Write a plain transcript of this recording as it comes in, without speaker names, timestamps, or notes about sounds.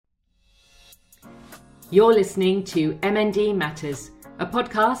You're listening to MND Matters, a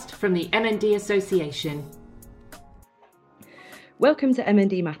podcast from the MND Association. Welcome to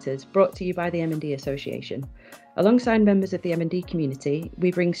MND Matters, brought to you by the MND Association. Alongside members of the MND community,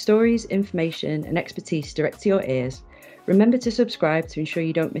 we bring stories, information and expertise direct to your ears. Remember to subscribe to ensure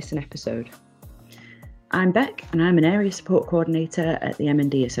you don't miss an episode. I'm Beck and I'm an Area Support Coordinator at the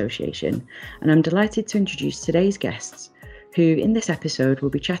MND Association, and I'm delighted to introduce today's guests, who in this episode will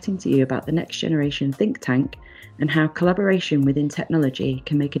be chatting to you about the Next Generation think tank and how collaboration within technology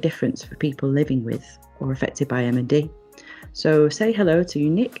can make a difference for people living with or affected by MND. So say hello to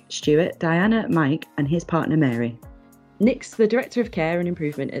Nick, Stuart, Diana, Mike and his partner Mary. Nick's the Director of Care and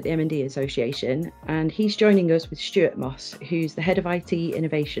Improvement at the MND Association, and he's joining us with Stuart Moss, who's the Head of IT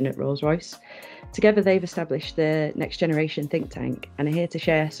Innovation at Rolls-Royce. Together they've established the Next Generation think tank and are here to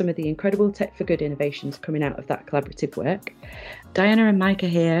share some of the incredible tech for good innovations coming out of that collaborative work. Diana and Mike are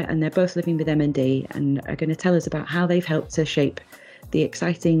here and they're both living with MND and are going to tell us about how they've helped to shape the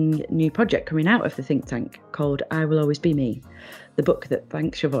exciting new project coming out of the think tank called I Will Always Be Me, the book that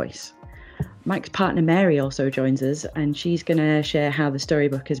thanks your voice. Mike's partner Mary also joins us and she's going to share how the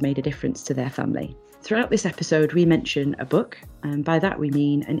storybook has made a difference to their family. Throughout this episode we mention a book, and by that we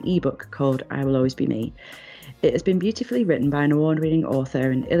mean an ebook called I Will Always Be Me. It has been beautifully written by an award-winning author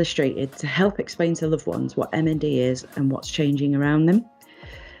and illustrated to help explain to loved ones what MND is and what's changing around them.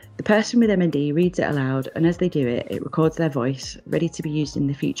 The person with MND reads it aloud, and as they do it, it records their voice, ready to be used in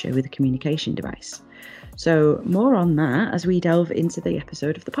the future with a communication device. So more on that as we delve into the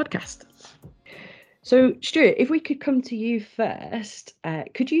episode of the podcast. So Stuart, if we could come to you first,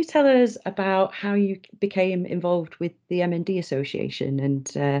 could you tell us about how you became involved with the MND Association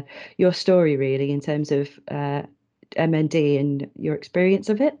and your story really in terms of MND and your experience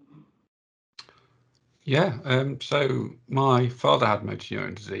of it? Yeah, so my father had motor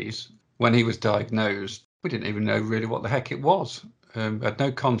neurone disease. When he was diagnosed, we didn't even know really what the heck it was. Had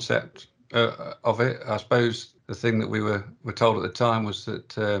no concept of it. I suppose the thing that we were told at the time was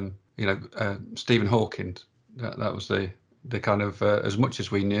that Stephen Hawking, that was the kind of as much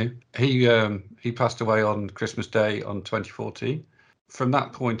as we knew. He passed away on Christmas Day on 2014. From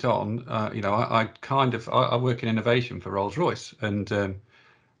that point on, I work in innovation for Rolls-Royce, and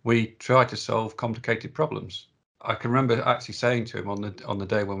we try to solve complicated problems. I can remember actually saying to him on the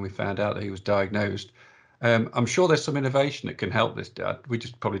day when we found out that he was diagnosed, I'm sure there's some innovation that can help this, Dad. We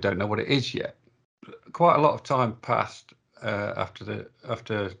just probably don't know what it is yet. Quite a lot of time passed after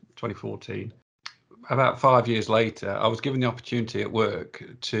 2014. About 5 years later, I was given the opportunity at work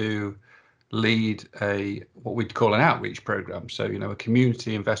to lead what we'd call an outreach program. So, a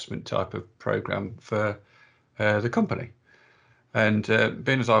community investment type of program for the company. And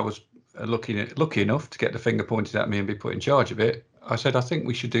being as I was lucky enough to get the finger pointed at me and be put in charge of it, I said, I think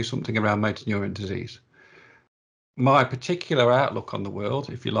we should do something around motor neurone disease. My particular outlook on the world,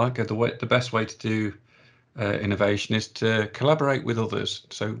 if you like, the best way to do innovation is to collaborate with others.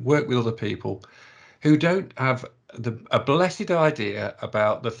 So work with other people who don't have a blessed idea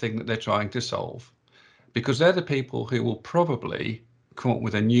about the thing that they're trying to solve, because they're the people who will probably come up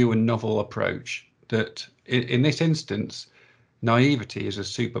with a new and novel approach that, in this instance, naivety is a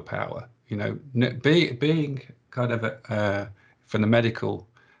superpower. Being kind of from the medical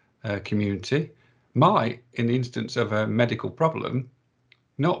community might, in the instance of a medical problem,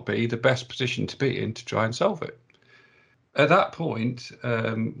 not be the best position to be in to try and solve it. At that point,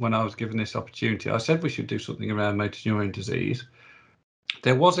 when I was given this opportunity, I said we should do something around motor neurone disease.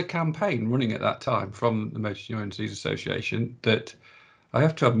 There was a campaign running at that time from the Motor Neurone Disease Association that I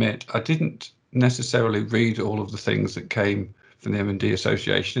have to admit I didn't necessarily read all of the things that came from the MND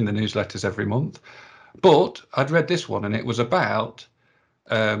Association in the newsletters every month, but I'd read this one and it was about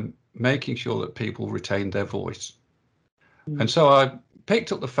making sure that people retained their voice. And so I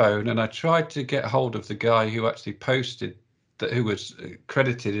picked up the phone and I tried to get hold of the guy who actually posted that, who was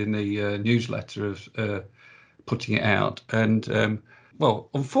credited in the newsletter of putting it out. And well,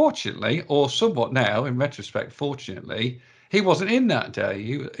 unfortunately, or somewhat now in retrospect, fortunately, he wasn't in that day.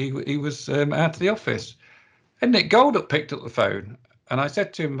 He was out of the office. And Nick Goldup picked up the phone and I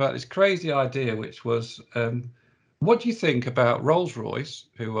said to him about this crazy idea, which was, what do you think about Rolls-Royce,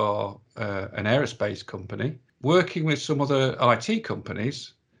 who are an aerospace company, working with some other IT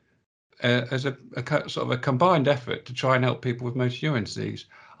companies as a sort of a combined effort to try and help people with motor neurone disease?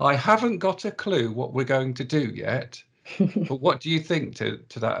 I haven't got a clue what we're going to do yet, but what do you think to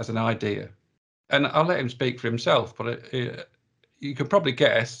that as an idea? And I'll let him speak for himself, but you can probably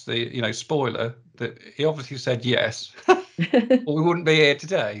guess the spoiler that he obviously said yes, or we wouldn't be here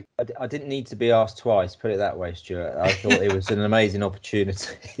today. I didn't need to be asked twice, put it that way, Stuart. I thought it was an amazing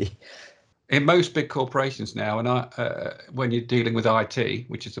opportunity. in most big corporations now, and when you're dealing with IT,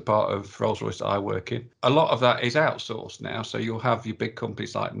 which is the part of Rolls-Royce that I work in, a lot of that is outsourced now. So you'll have your big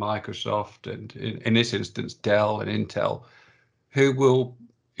companies like Microsoft and in this instance, Dell and Intel, who will,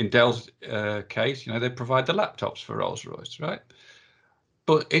 in Dell's case, they provide the laptops for Rolls-Royce, right?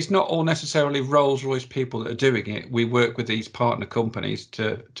 But it's not all necessarily Rolls-Royce people that are doing it. We work with these partner companies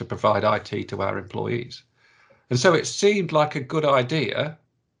to provide IT to our employees. And so it seemed like a good idea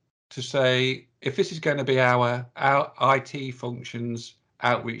to say, if this is going to be our IT functions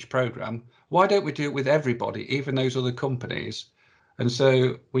outreach program, why don't we do it with everybody, even those other companies? And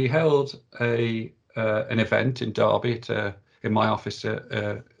so we held an event in Derby in my office at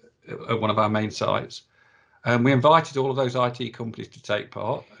one of our main sites. And we invited all of those IT companies to take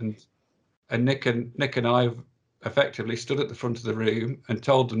part, and Nick and I effectively stood at the front of the room and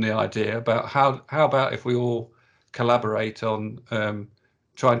told them the idea about how about if we all collaborate on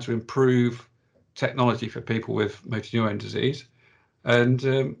trying to improve technology for people with motor neurone disease. And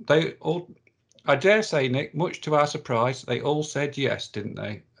they all, I dare say, Nick, much to our surprise, they all said yes, didn't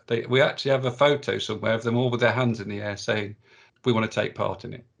they? We actually have a photo somewhere of them all with their hands in the air saying, we want to take part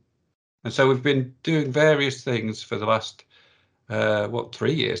in it. And so we've been doing various things for the last,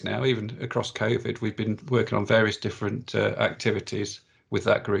 3 years now, even across COVID. We've been working on various different activities with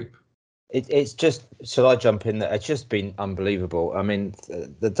that group. It's just, shall I jump in there? It's just been unbelievable. I mean,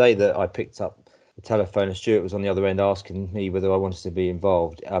 the day that I picked up the telephone and Stuart was on the other end asking me whether I wanted to be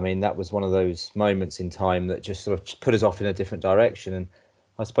involved. I mean, that was one of those moments in time that just sort of put us off in a different direction. And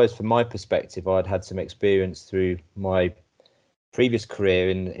I suppose from my perspective, I'd had some experience through my previous career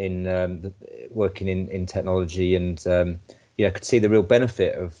in working in technology, and could see the real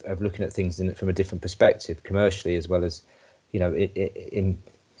benefit of looking at things from a different perspective, commercially as well as in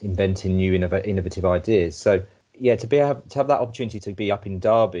inventing new innovative ideas. So to have that opportunity to be up in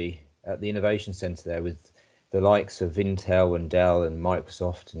Derby at the Innovation Centre there with the likes of Intel and Dell and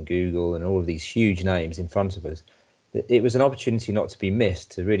Microsoft and Google and all of these huge names in front of us, it was an opportunity not to be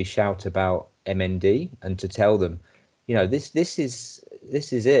missed, to really shout about MND and to tell them, this is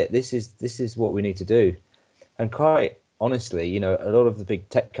it. This is what we need to do. And quite honestly, a lot of the big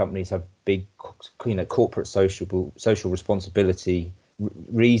tech companies have big, corporate social responsibility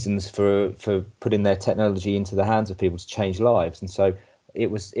reasons for putting their technology into the hands of people to change lives. And so it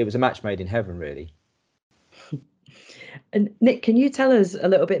was a match made in heaven, really. And Nick, can you tell us a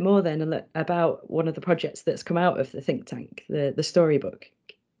little bit more then about one of the projects that's come out of the think tank, the storybook?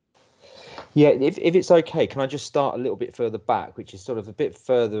 Yeah, if it's okay, can I just start a little bit further back, which is sort of a bit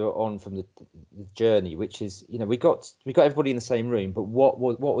further on from the journey, which is, we got everybody in the same room, but what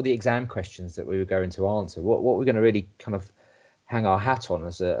were the exam questions that we were going to answer? What we're going to really kind of hang our hat on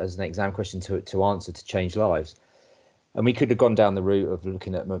as an exam question to answer to change lives? And we could have gone down the route of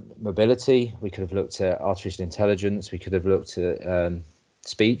looking at mobility. We could have looked at artificial intelligence. We could have looked at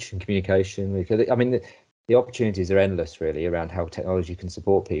speech and communication. The opportunities are endless, really, around how technology can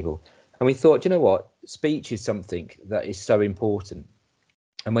support people. And we thought, speech is something that is so important.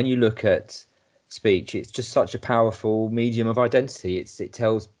 And when you look at speech, it's just such a powerful medium of identity. It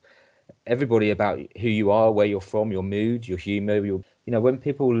tells everybody about who you are, where you're from, your mood, your humour. When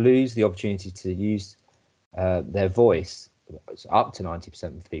people lose the opportunity to use their voice, up to 90%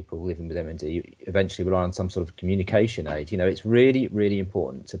 of people living with MND eventually rely on some sort of communication aid. It's really, really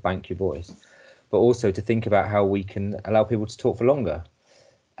important to bank your voice, but also to think about how we can allow people to talk for longer.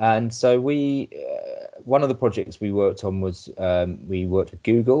 And so one of the projects we worked on was we worked with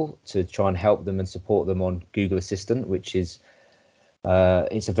Google to try and help them and support them on Google Assistant, which is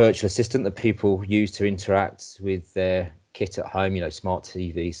it's a virtual assistant that people use to interact with their kit at home, smart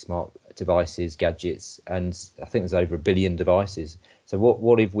TVs, smart devices, gadgets, and I think there's over 1 billion devices. So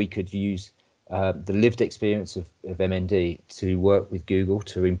what if we could use the lived experience of MND to work with Google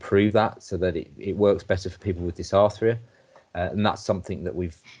to improve that so that it works better for people with dysarthria? And that's something that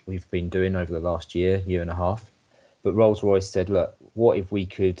we've been doing over the last year and a half. But Rolls-Royce said, look, what if we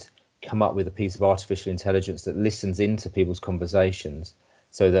could come up with a piece of artificial intelligence that listens into people's conversations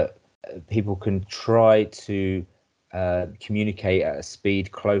so that people can try to communicate at a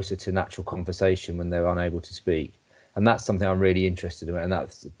speed closer to natural conversation when they're unable to speak? And that's something I'm really interested in, and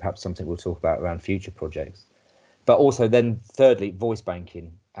that's perhaps something we'll talk about around future projects. But also then thirdly, voice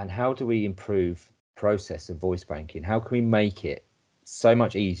banking, and how do we improve process of voice banking? How can we make it so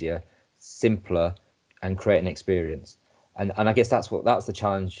much easier, simpler, and create an experience? And I guess that's the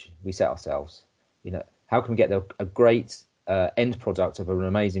challenge we set ourselves. How can we get a great end product of an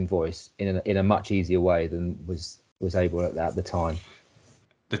amazing voice in a much easier way than was able at the time?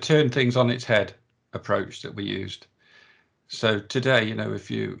 The turn things on its head approach that we used. So today,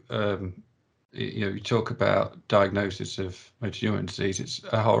 if you You talk about diagnosis of motor neuron disease, it's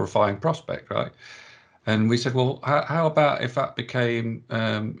a horrifying prospect, right? And we said, well, how about if that became,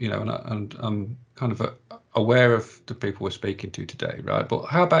 and I'm kind of aware of the people we're speaking to today, right? But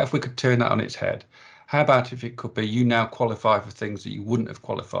how about if we could turn that on its head? How about if it could be you now qualify for things that you wouldn't have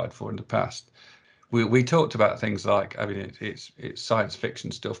qualified for in the past? We talked about things like, I mean, it's science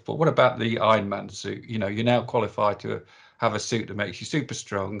fiction stuff, but what about the Iron Man suit? You're now qualified to have a suit that makes you super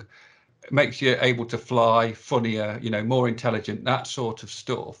strong, makes you able to fly, funnier, more intelligent, that sort of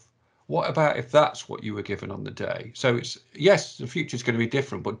stuff. What about if that's what you were given on the day? So it's, yes, the future is going to be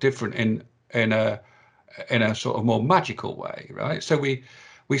different, but different in a sort of more magical way, right? So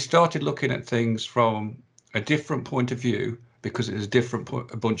we started looking at things from a different point of view because it was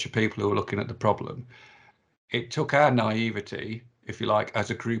a bunch of people who were looking at the problem. It took our naivety, if you like, as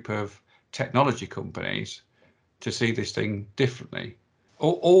a group of technology companies to see this thing differently.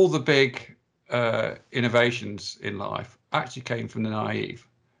 All the big innovations in life actually came from the naive.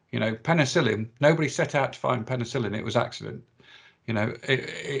 Penicillin, nobody set out to find penicillin, it was accident.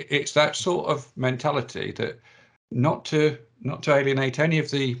 It's that sort of mentality that not to alienate any of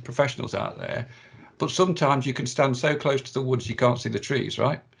the professionals out there, but sometimes you can stand so close to the woods you can't see the trees,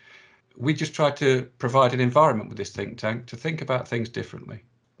 right? We just try to provide an environment with this think tank to think about things differently.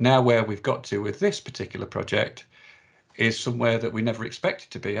 Now where we've got to with this particular project is somewhere that we never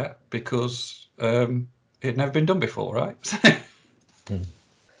expected to be at because it had never been done before, right?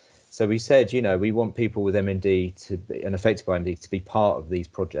 So we said, we want people with MND and affected by MND to be part of these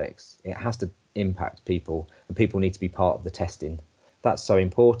projects. It has to impact people, and people need to be part of the testing. That's so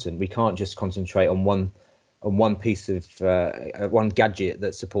important. We can't just concentrate on one piece of one gadget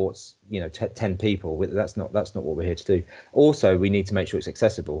that supports 10 people. That's not what we're here to do. Also, we need to make sure it's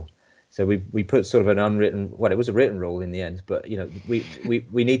accessible. So we put sort of an unwritten, well, it was a written rule in the end, but we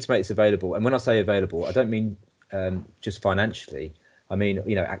need to make this available. And when I say available, I don't mean just financially. I mean,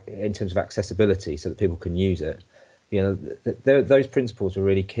 in terms of accessibility, so that people can use it. Those principles were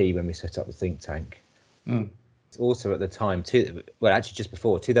really key when we set up the think tank. Also at the time, actually just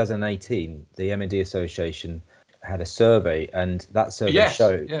before 2018, the MND Association had a survey, and that survey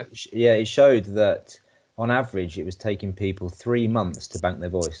it showed that on average it was taking people 3 months to bank their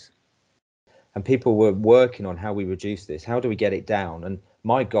voice. And people were working on how we reduce this. How do we get it down? And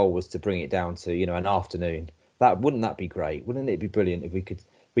my goal was to bring it down to an afternoon. Wouldn't that be great? Wouldn't it be brilliant if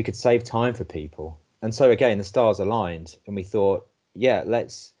we could save time for people? And so again, the stars aligned, and we thought,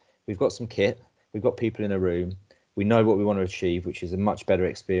 we've got some kit, we've got people in a room, we know what we want to achieve, which is a much better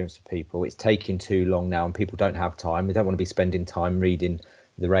experience for people. It's taking too long now, and people don't have time. They don't want to be spending time reading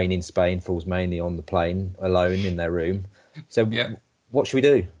The Rain in Spain Falls Mainly on the Plane alone in their room. So what should we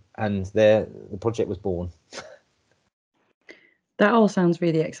do? And the project was born. That all sounds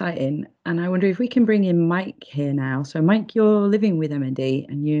really exciting. And I wonder if we can bring in Mike here now. So Mike, you're living with MND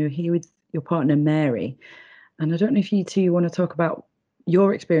and you're here with your partner, Mary. And I don't know if you two want to talk about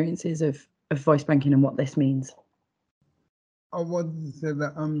your experiences of voice banking and what this means. I wanted to say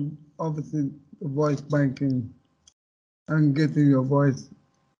that obviously the voice banking and getting your voice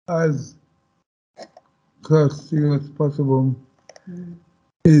as close to you as possible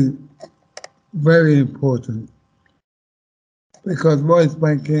is very important. Because voice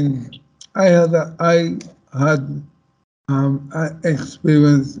banking, I had an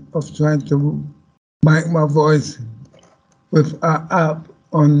experience of trying to bank my voice with an app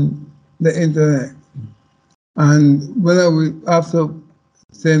on the internet. And after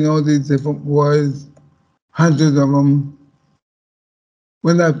saying all these different words, hundreds of them,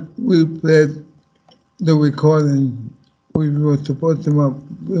 when we played the recording, we were supposed to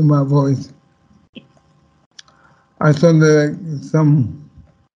with my voice, I sounded like some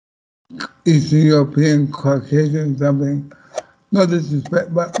Eastern European Caucasian something. No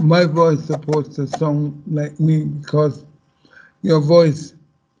disrespect, but my voice is supposed to sound like me because your voice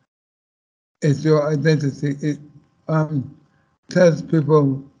is your identity. It tells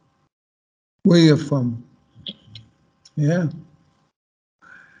people where you're from. Yeah.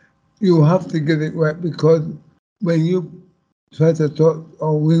 You have to get it right because when you try to talk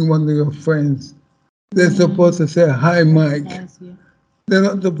or ring one of your friends, they're supposed to say, "Hi, Mike." Yes, yeah. They're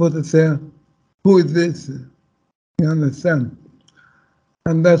not supposed to say, "Who is this?" You understand?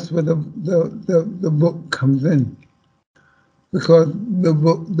 And that's where the book comes in. Because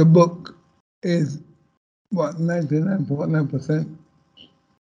the book is, 99.9%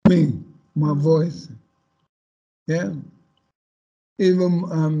 me, my voice. Yeah.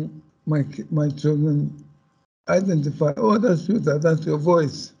 Even my children identify, "Oh, that's you, that's your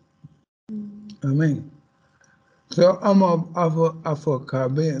voice." I mean, so I'm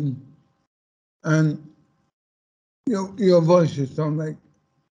Afro-Caribbean, and your voice should sound like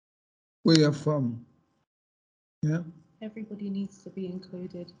where you're from. Yeah. Everybody needs to be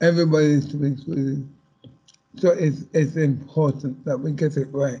included. Everybody needs to be included. So it's important that we get it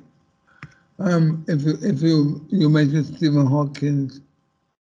right. If you mentioned Stephen Hawking,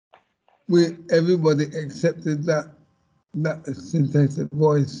 everybody accepted that synthetic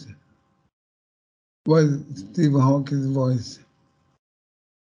voice was Stephen Hawking's voice,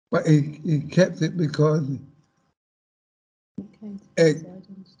 but he kept it because it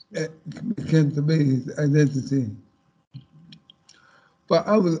became to be his identity. But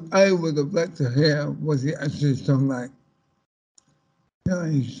I would have liked to hear what he actually sounded like,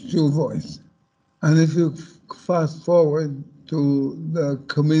 his true voice. And if you fast forward to the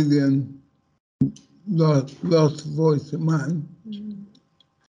comedian Lost Voice Man,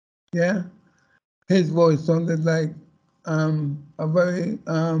 yeah, his voice sounded like a very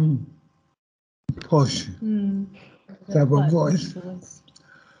posh type of voice.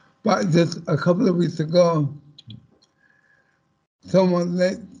 But just a couple of weeks ago, one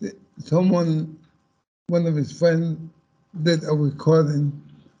of his friends did a recording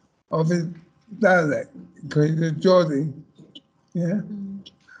of his dialect, because he's Geordie, yeah?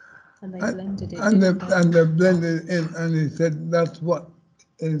 And they blended it. And they blended it in, and he said that's what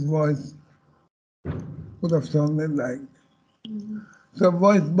his voice would have sounded like. So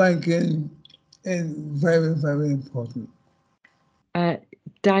voice banking is very, very important.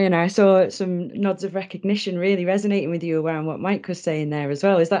 Diana, I saw some nods of recognition really resonating with you around what Mike was saying there as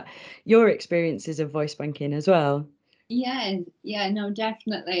well. Is that your experiences of voice banking as well? Yeah, no,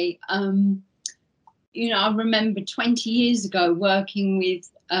 definitely. I remember 20 years ago working with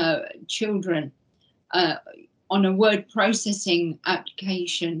children on a word processing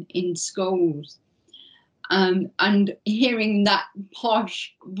application in schools, and hearing that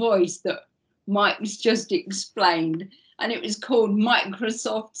posh voice that Mike's just explained, and it was called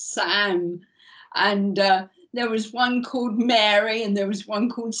Microsoft Sam, and there was one called Mary and there was one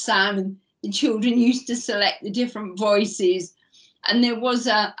called Sam, and the children used to select the different voices, and there was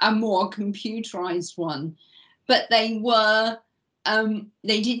a more computerized one, but they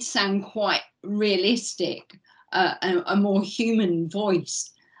did sound quite realistic, a more human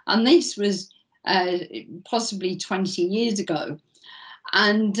voice. And this was possibly 20 years ago.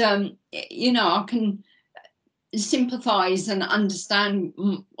 And, I can sympathize and understand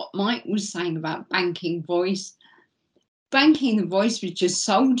what Mike was saying about banking voice. Banking the voice was just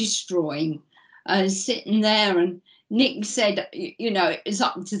soul destroying, sitting there, and Nick said, it was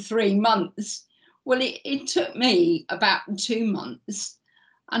up to 3 months. Well, it took me about 2 months,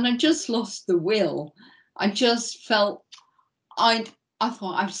 and I just lost the will. I just felt, I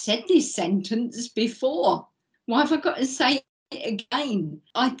thought, I've said this sentence before. Why have I got to say it again?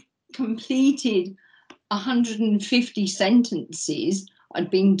 I completed 150 sentences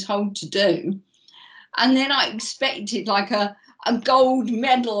I'd been told to do. And then I expected like a gold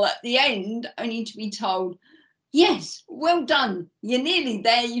medal at the end, only to be told, yes, well done. You're nearly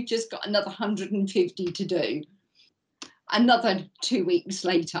there. You've just got another 150 to do. Another 2 weeks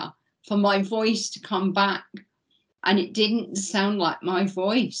later for my voice to come back, and it didn't sound like my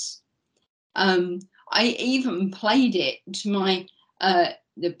voice. I even played it to my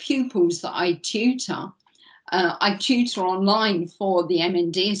the pupils that I tutor. I tutor online for the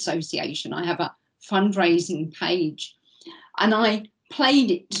MND Association. I have a fundraising page, and I played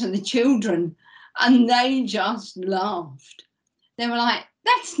it to the children, and they just laughed. They were like,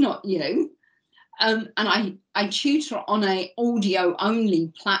 that's not you. And I tutor on a audio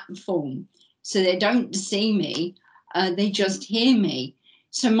only platform, so they don't see me, they just hear me.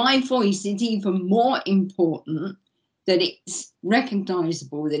 So my voice is even more important, that it's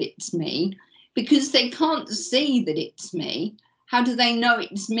recognizable that it's me, because they can't see that it's me. How do they know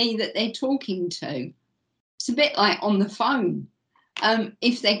it's me that they're talking to? It's a bit like on the phone.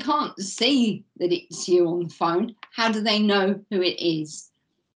 If they can't see that it's you on the phone, how do they know who it is?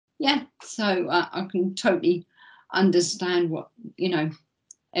 Yeah, so I can totally understand what,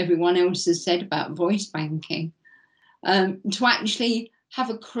 everyone else has said about voice banking. To actually have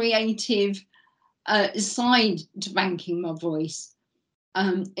a creative side to banking my voice.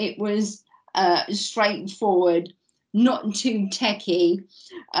 It was straightforward, not too techie,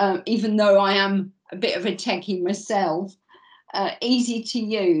 even though I am a bit of a techie myself, easy to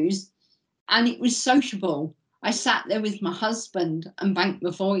use, and it was sociable. I sat there with my husband and banked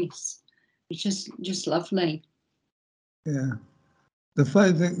my voice. It's just lovely. Yeah. The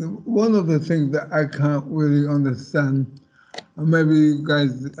funny thing, one of the things that I can't really understand, and maybe you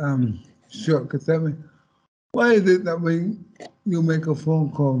guys could tell me, why is it that when you make a phone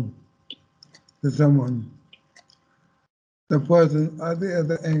call to someone, the person at the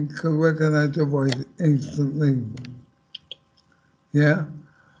other end could recognize your voice instantly. Yeah?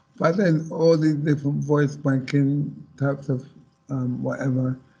 But then all these different voice banking types of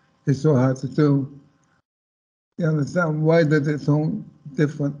whatever is so hard to do. You understand? Why does it sound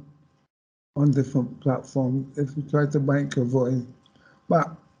different on different platforms if you try to bank your voice? But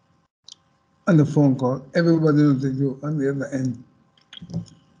on the phone call, everybody knows that you're on the other end.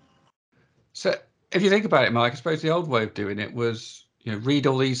 So if you think about it, Mike, I suppose the old way of doing it was, read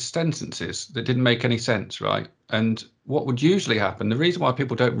all these sentences that didn't make any sense, right? And what would usually happen, the reason why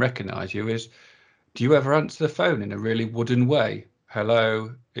people don't recognize you is, do you ever answer the phone in a really wooden way?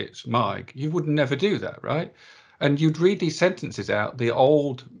 Hello, it's Mike. You would never do that, right? And you'd read these sentences out, the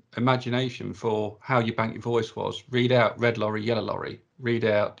old imagination for how you bank your voice was, read out red lorry, yellow lorry, read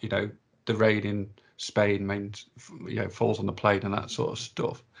out, the rain in Spain means, falls on the plane and that sort of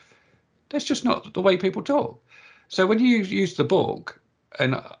stuff. That's just not the way people talk. So when you use the book,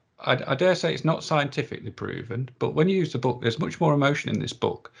 and I dare say it's not scientifically proven, but when you use the book, there's much more emotion in this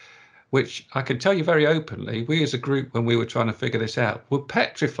book, which I can tell you very openly, we as a group, when we were trying to figure this out, were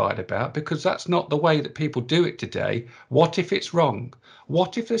petrified about, because that's not the way that people do it today. What if it's wrong?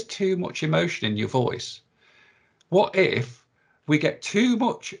 What if there's too much emotion in your voice? What if we get too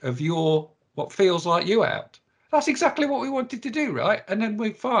much of what feels like you out? That's exactly what we wanted to do, right? And then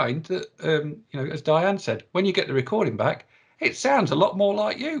we find that, as Diane said, when you get the recording back, it sounds a lot more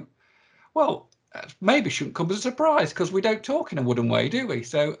like you. Well, maybe shouldn't come as a surprise, because we don't talk in a wooden way, do we?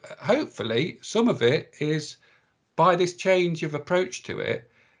 So hopefully some of it is by this change of approach to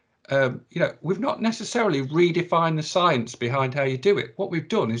it. We've not necessarily redefined the science behind how you do it. What we've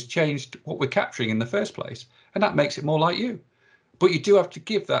done is changed what we're capturing in the first place, and that makes it more like you. But you do have to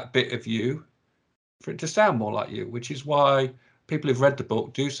give that bit of you for it to sound more like you, which is why people who've read the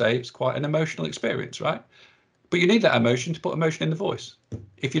book do say it's quite an emotional experience, right? But you need that emotion to put emotion in the voice.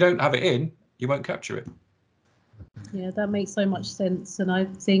 If you don't have it in, you won't capture it. Yeah, that makes so much sense. And I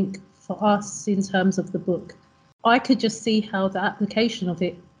think for us, in terms of the book, I could just see how the application of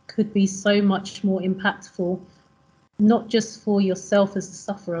it could be so much more impactful, not just for yourself as a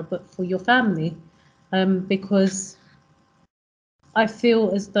sufferer, but for your family. Because I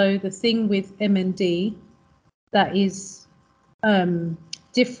feel as though the thing with MND that is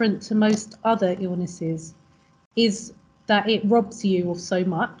different to most other illnesses is that it robs you of so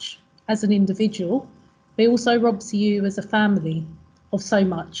much as an individual, but it also robs you as a family of so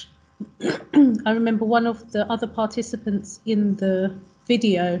much. I remember one of the other participants in the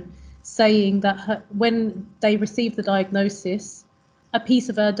video saying that when they received the diagnosis, a piece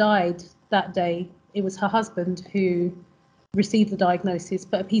of her died that day. It was her husband who received the diagnosis,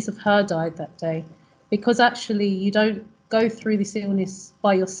 but a piece of her died that day, because actually you don't go through this illness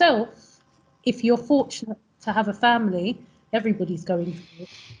by yourself. If you're fortunate to have a family, everybody's going through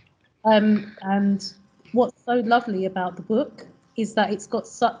it. And what's so lovely about the book is that it's got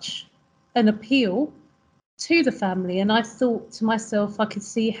such an appeal to the family. And I thought to myself, I could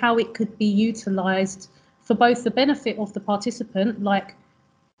see how it could be utilised for both the benefit of the participant, like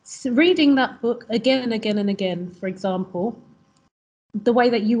reading that book again and again and again, for example, the way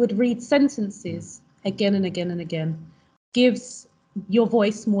that you would read sentences again and again and again gives your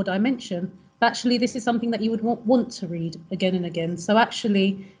voice more dimension. But actually, this is something that you would want to read again and again. So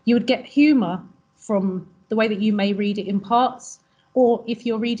actually, you would get humour from the way that you may read it in parts, or if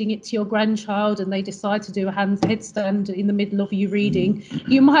you're reading it to your grandchild and they decide to do a headstand in the middle of you reading,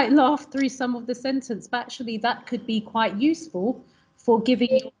 you might laugh through some of the sentence, but actually that could be quite useful for giving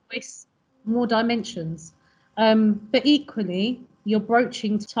your voice more dimensions. But equally, you're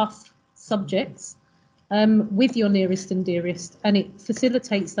broaching tough subjects with your nearest and dearest, and it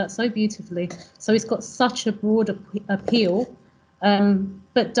facilitates that so beautifully. So it's got such a broad appeal,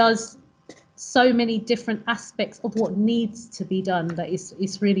 but does so many different aspects of what needs to be done that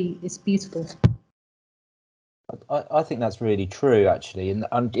it's beautiful. I think that's really true, actually,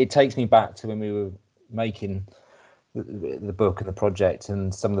 and it takes me back to when we were making the book and the project,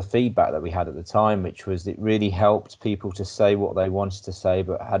 and some of the feedback that we had at the time, which was it really helped people to say what they wanted to say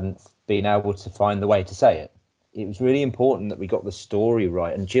but hadn't been able to find the way to say it. It was really important that we got the story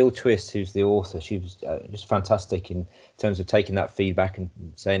right. And Jill Twist, who's the author, she was just fantastic in terms of taking that feedback and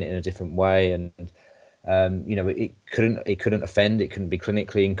saying it in a different way. And it couldn't offend, it couldn't be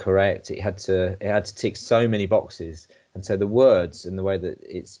clinically incorrect. It had to tick so many boxes. And so the words and the way that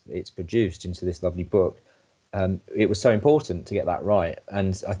it's produced into this lovely book, it was so important to get that right.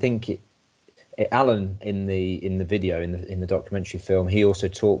 And I think Alan in the video in the documentary film, he also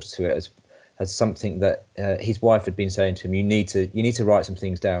talks to it as something that his wife had been saying to him, you need to write some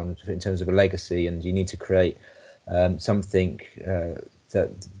things down in terms of a legacy, and you need to create something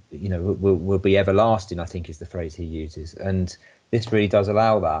that will be everlasting, I think is the phrase he uses. And this really does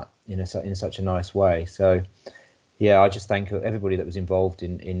allow that in such a nice way. So yeah, I just thank everybody that was involved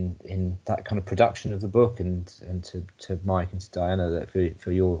in that kind of production of the book, and to Mike and to Diana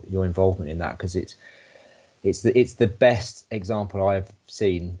for your involvement in that, because it's the best example I've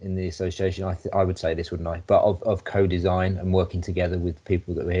seen in the association. I would say this, wouldn't I? But of co-design and working together with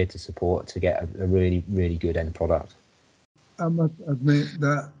people that we're here to support to get a really, really good end product. I must admit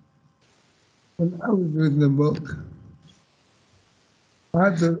that when I was reading the book, I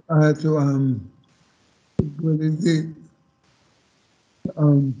had to really deep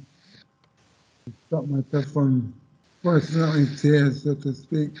stop myself from bursting out in tears, so to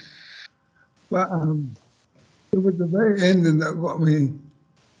speak. But it was the very ending that got me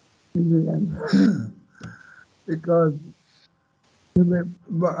in the end. Because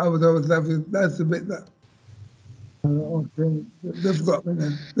but I was always laughing. That's the bit that okay, they've got me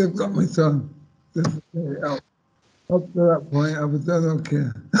then. They've got me, son. This is it out. Up to that point, I was done okay.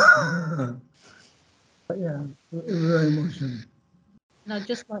 But yeah, it was very emotional. And I'd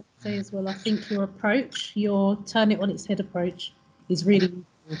just like to say as well, I think your approach, your turn it on its head approach, is really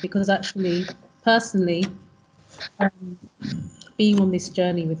useful, because actually, personally, being on this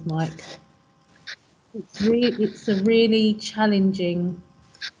journey with Mike, it's a really challenging.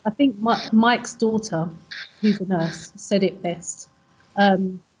 I think Mike's daughter, who's a nurse, said it best.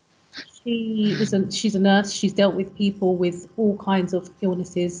 She's a nurse. She's dealt with people with all kinds of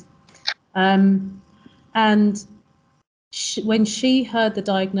illnesses, and when she heard the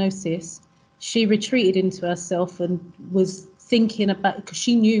diagnosis, she retreated into herself and was thinking about, because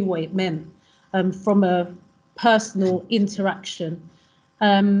she knew what it meant from a personal interaction,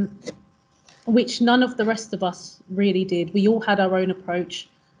 which none of the rest of us really did. We all had our own approach.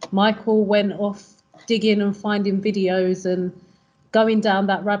 Michael went off digging and finding videos and going down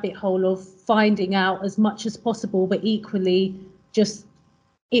that rabbit hole of finding out as much as possible, but equally just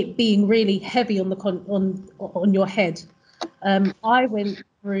it being really heavy on your head. I went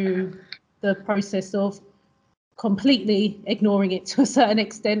through the process of completely ignoring it to a certain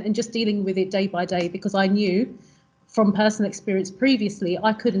extent and just dealing with it day by day, because I knew from personal experience previously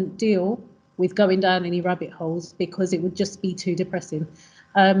I couldn't deal with going down any rabbit holes because it would just be too depressing.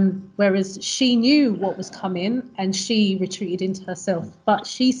 Whereas she knew what was coming and she retreated into herself. But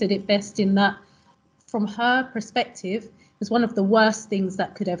she said it best in that, from her perspective, it was one of the worst things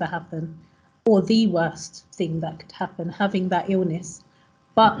that could ever happen, or the worst thing that could happen, having that illness.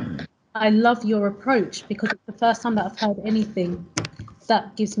 But I love your approach, because it's the first time that I've heard anything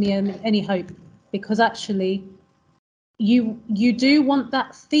that gives me any hope, because actually you do want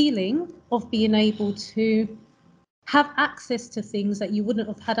that feeling of being able to have access to things that you wouldn't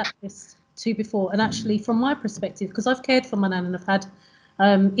have had access to before. And actually, from my perspective, because I've cared for my nan and I've had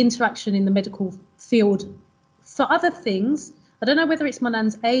interaction in the medical field for other things, I don't know whether it's my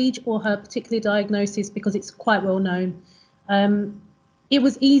nan's age or her particular diagnosis, because it's quite well known. It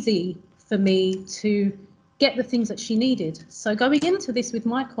was easy for me to get the things that she needed. So going into this with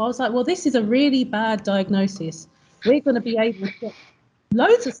Michael, I was like, well, this is a really bad diagnosis. We're going to be able to get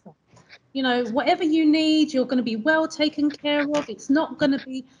loads of stuff. You know, whatever you need, you're going to be well taken care of. It's going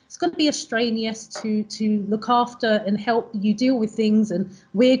to be a strain, yes, to look after and help you deal with things, and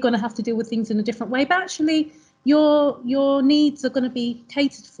we're going to have to deal with things in a different way. But actually, your needs are going to be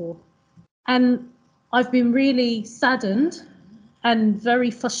catered for. And I've been really saddened and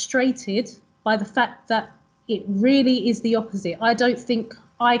very frustrated by the fact that it really is the opposite. I don't think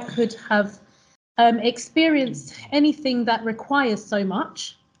I could have experienced anything that requires so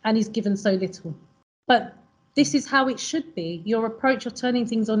much and is given so little. But this is how it should be. Your approach of turning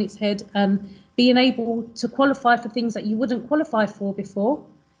things on its head and being able to qualify for things that you wouldn't qualify for before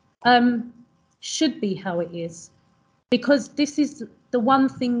should be how it is. Because this is the one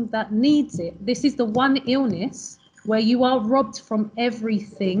thing that needs it. This is the one illness where you are robbed from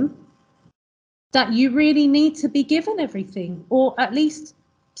everything that you really need to be given everything, or at least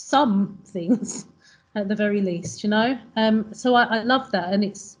some things at the very least, you know. So I love that, and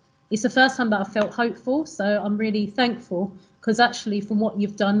it's the first time that I felt hopeful. So I'm really thankful, because actually from what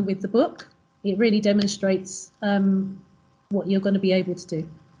you've done with the book, it really demonstrates what you're going to be able to do.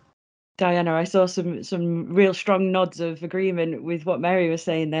 Diana, I saw some real strong nods of agreement with what Mary was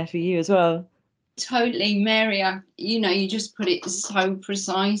saying there for you as well. Totally, Mary. You just put it so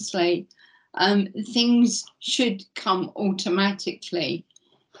precisely. Things should come automatically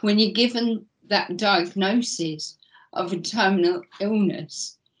when you're given that diagnosis of a terminal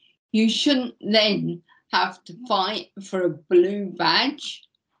illness. You shouldn't then have to fight for a blue badge.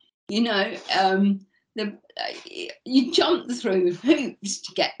 You know, you jump through hoops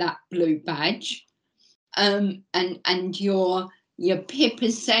to get that blue badge, and your PIP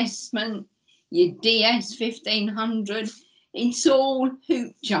assessment, your DS 1500, it's all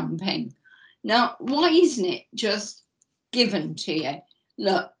hoop jumping. Now, why isn't it just given to you?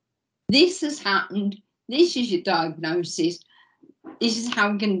 Look, this has happened. This is your diagnosis. This is how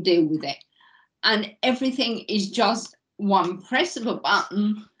we're going to deal with it. And everything is just one press of a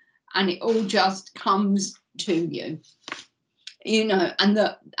button, and it all just comes to you. You know,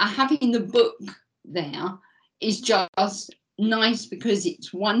 and having the book there is just nice because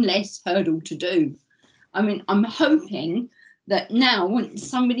it's one less hurdle to do. I mean, I'm hoping that now when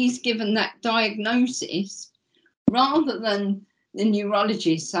somebody's given that diagnosis, rather than the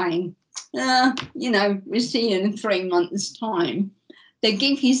neurologist saying, you know, we'll see you in 3 months' time, they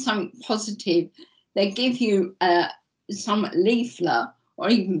give you something positive. They give you some leaflet, or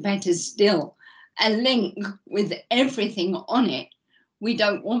even better still, a link with everything on it. We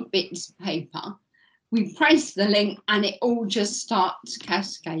don't want bits of paper. We press the link and it all just starts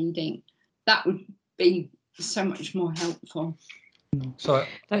cascading. That would be so much more helpful. So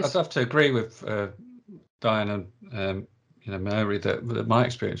I'd have to agree with Diane and you know, Mary that my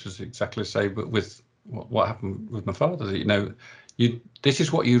experience was exactly the same, but with what happened with my father. You know, this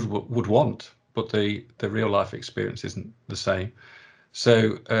is what you would want, but the real life experience isn't the same.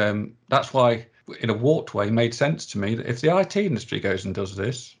 So that's why, in a warped way, it made sense to me that if the IT industry goes and does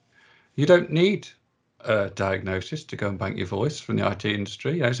this, you don't need a diagnosis to go and bank your voice from the IT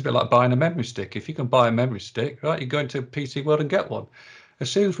industry. You know, it's a bit like buying a memory stick. If you can buy a memory stick, right, you go into PC World and get one.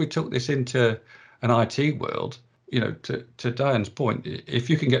 As soon as we took this into an IT world, you know, to Diane's point, if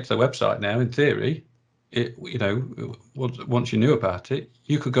you can get to the website now, in theory, you know, once you knew about it,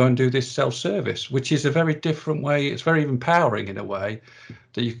 you could go and do this self-service, which is a very different way. It's very empowering in a way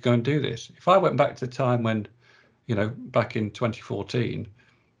that you could go and do this. If I went back to the time when, you know, back in 2014,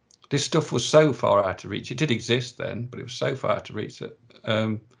 this stuff was so far out of reach. It did exist then, but it was so far out of reach that,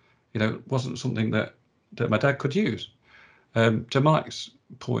 you know, it wasn't something that my dad could use. To Mike's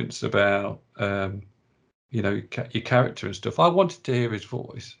points about, you know, your character and stuff, I wanted to hear his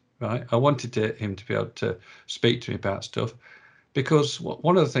voice, right? I wanted him to be able to speak to me about stuff, because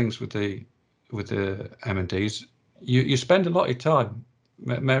one of the things with the MNDs, you spend a lot of your time,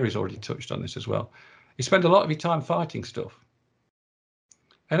 Mary's already touched on this as well, you spend a lot of your time fighting stuff.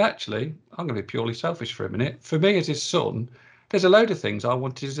 And actually, I'm going to be purely selfish for a minute. For me as his son, there's a load of things I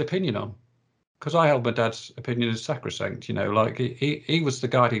wanted his opinion on, because I held my dad's opinion as sacrosanct, you know, like he was the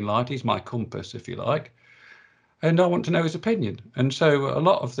guiding light. He's my compass, if you like. And I want to know his opinion. And so a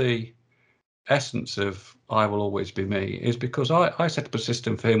lot of the essence of I Will Always Be Me is because I set up a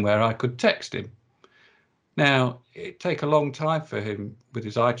system for him where I could text him. Now, it'd take a long time for him with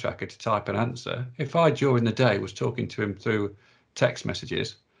his eye tracker to type an answer. If I, during the day, was talking to him through text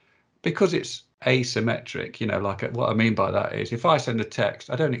messages, because it's asymmetric, you know, like what I mean by that is if I send a text,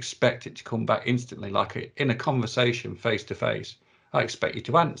 I don't expect it to come back instantly, like in a conversation face to face. I expect you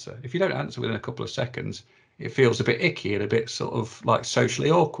to answer. If you don't answer within a couple of seconds, it feels a bit icky and a bit sort of like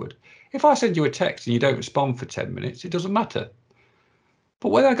socially awkward. If I send you a text and you don't respond for 10 minutes, it doesn't matter. But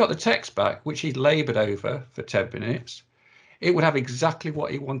when I got the text back, which he'd laboured over for 10 minutes, it would have exactly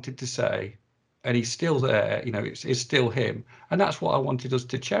what he wanted to say. And he's still there, you know, it's still him. And that's what I wanted us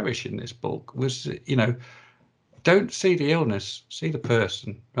to cherish in this book was, you know, don't see the illness, see the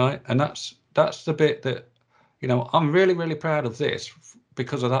person, right? And that's the bit that, you know, I'm really, really proud of this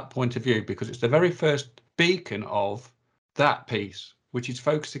because of that point of view, because it's the very first beacon of that piece, which is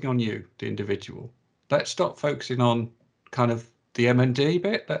focusing on you, the individual. Let's stop focusing on kind of the MND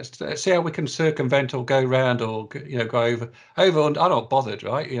bit. Let's see how we can circumvent or go round or, you know, go over. I'm not bothered,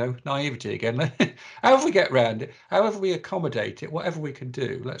 right? You know, naivety again. However we get round it, however we accommodate it, whatever we can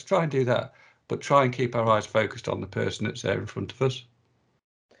do, let's try and do that. But try and keep our eyes focused on the person that's there in front of us.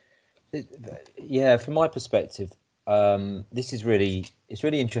 Yeah, from my perspective, this is it's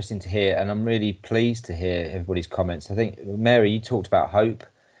really interesting to hear, and I'm really pleased to hear everybody's comments. I think, Mary, you talked about hope,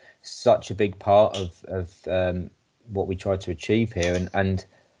 such a big part of what we try to achieve here, and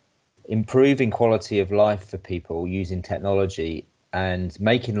improving quality of life for people using technology and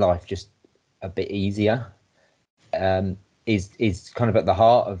making life just a bit easier is kind of at the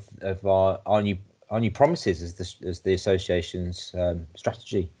heart of our new promises as the association's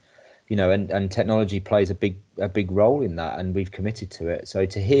strategy, you know, and technology plays a big role in that, and we've committed to it. So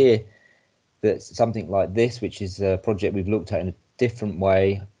to hear that something like this, which is a project we've looked at in a different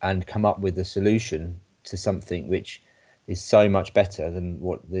way and come up with a solution to something which is so much better than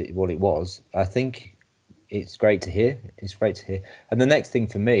what it was. I think it's great to hear. It's great to hear. And the next thing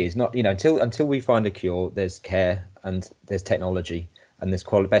for me is not, until we find a cure, there's care and there's technology and there's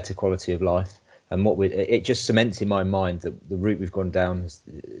better quality of life. And it just cements in my mind that the route we've gone down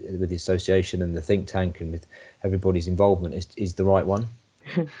with the association and the think tank and with everybody's involvement is the right one.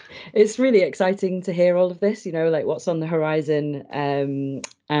 It's really exciting to hear all of this, like what's on the horizon,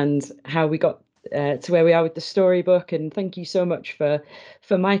 and how we got to where we are with the storybook. And thank you so much for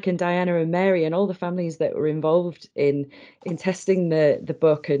Mike and Diana and Mary and all the families that were involved in testing the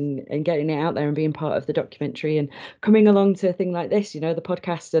book and getting it out there and being part of the documentary and coming along to a thing like this, the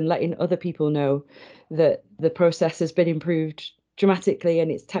podcast, and letting other people know that the process has been improved dramatically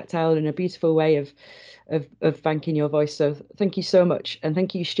and it's tactile and a beautiful way of banking your voice. So thank you so much, and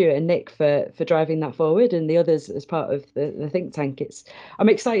thank you Stuart and Nick for driving that forward, and the others as part of the think tank. I'm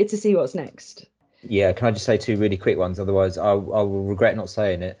excited to see what's next. Yeah, can I just say 2 really quick ones? Otherwise I will regret not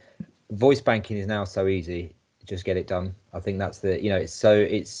saying it. Voice banking is now so easy. Just get it done. I think that's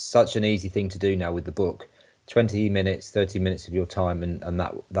it's such an easy thing to do now with the book. 20 minutes, 30 minutes of your time, and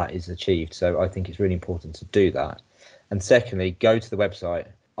that is achieved. So I think it's really important to do that. And secondly, go to the website.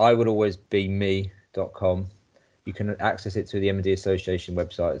 I would always be me.com. You can access it through the MND Association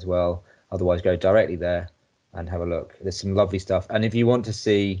website as well. Otherwise, go directly there and have a look. There's some lovely stuff. And if you want to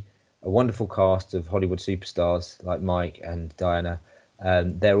see a wonderful cast of Hollywood superstars like Mike and Diana,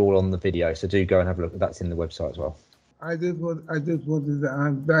 they're all on the video. So do go and have a look. That's in the website as well. I just wanted to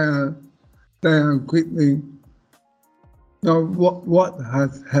ask Diana quickly. Now, what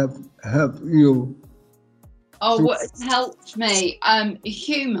has helped you? Oh, what has helped me?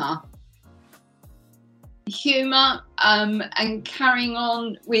 Humour, and carrying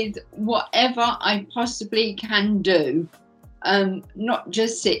on with whatever I possibly can do. Not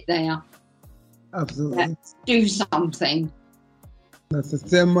just sit there. Absolutely. Let's do something. That's the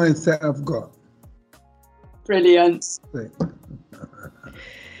same mindset I've got. Brilliant.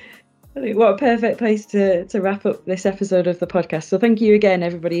 I think what a perfect place to wrap up this episode of the podcast. So thank you again,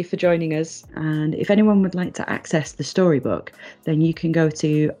 everybody, for joining us. And if anyone would like to access the storybook, then you can go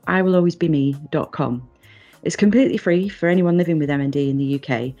to iwillalwaysbeme.com. It's completely free for anyone living with MND in the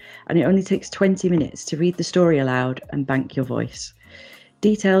UK, and it only takes 20 minutes to read the story aloud and bank your voice.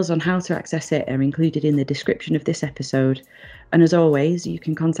 Details on how to access it are included in the description of this episode. And as always, you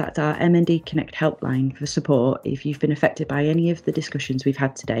can contact our MND Connect helpline for support if you've been affected by any of the discussions we've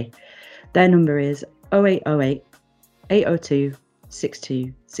had today. Their number is 0808 802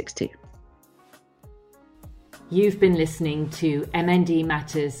 6262. You've been listening to MND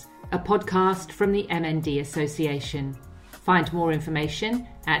Matters, a podcast from the MND Association. Find more information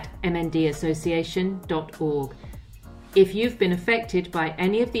at mndassociation.org. If you've been affected by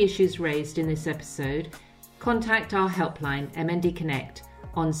any of the issues raised in this episode, contact our helpline MND Connect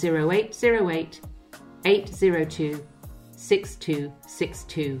on 0808 802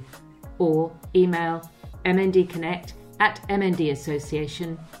 6262 or email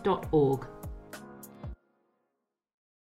mndconnect@mndassociation.org.